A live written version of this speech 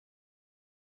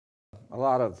a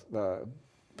lot of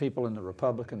people in the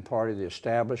Republican Party, the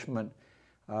establishment,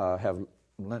 have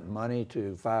lent money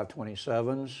to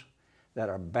 527s that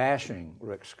are bashing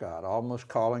Rick Scott, almost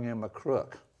calling him a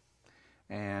crook.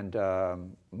 And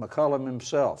McCollum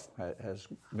himself has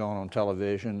gone on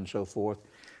television and so forth,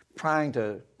 trying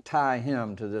to tie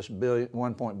him to this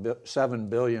 $1.7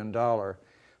 billion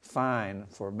fine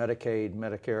for Medicaid,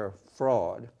 Medicare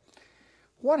fraud.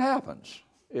 What happens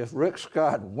if Rick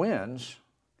Scott wins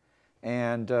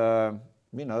and,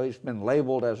 you know, he's been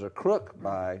labeled as a crook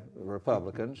by the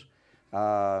Republicans?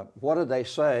 What do they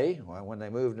say when they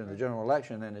moved into the general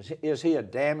election? And is he a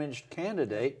damaged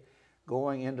candidate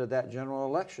going into that general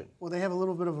election? Well, they have a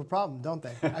little bit of a problem, don't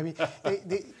they? I mean,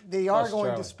 they are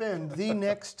going to spend the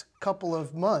next couple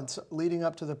of months leading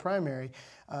up to the primary,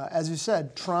 as you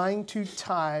said, trying to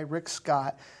tie Rick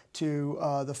Scott to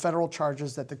the federal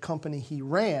charges that the company he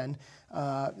ran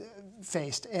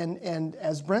faced. And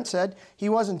as Brent said, he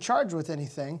wasn't charged with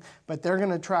anything, but they're going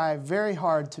to try very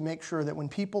hard to make sure that when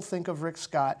people think of Rick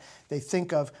Scott, they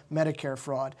think of Medicare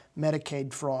fraud,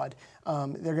 Medicaid fraud.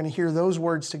 They're going to hear those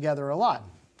words together a lot.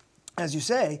 As you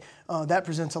say, that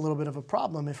presents a little bit of a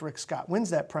problem if Rick Scott wins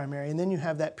that primary, and then you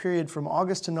have that period from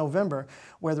August to November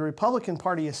where the Republican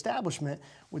Party establishment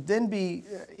would then be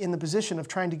in the position of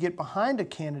trying to get behind a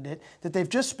candidate that they've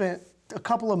just spent a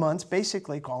couple of months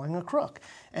basically calling a crook.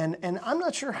 And I'm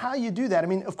not sure how you do that. I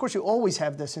mean, of course, you always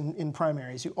have this in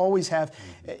primaries. You always have,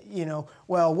 you know,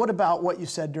 well, what about what you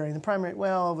said during the primary?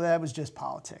 Well, that was just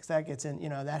politics. That gets in, you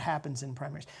know, that happens in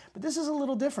primaries. But this is a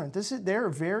little different. They're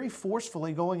very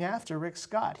forcefully going after Rick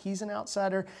Scott. He's an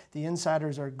outsider. The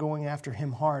insiders are going after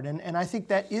him hard. And I think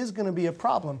that is going to be a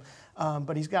problem.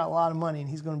 But he's got a lot of money, and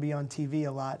he's going to be on TV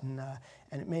a lot, and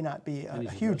it may not be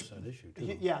a huge that issue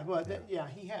too. Yeah, well, yeah,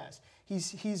 he has.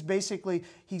 He's basically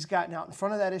gotten out in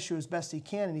front of that issue as best he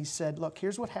can, and he said, look,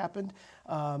 here's what happened.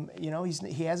 You know,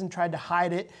 he hasn't tried to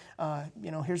hide it. You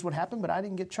know, here's what happened, but I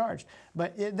didn't get charged.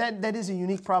 But that is a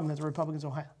unique problem that the Republicans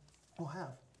will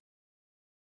have.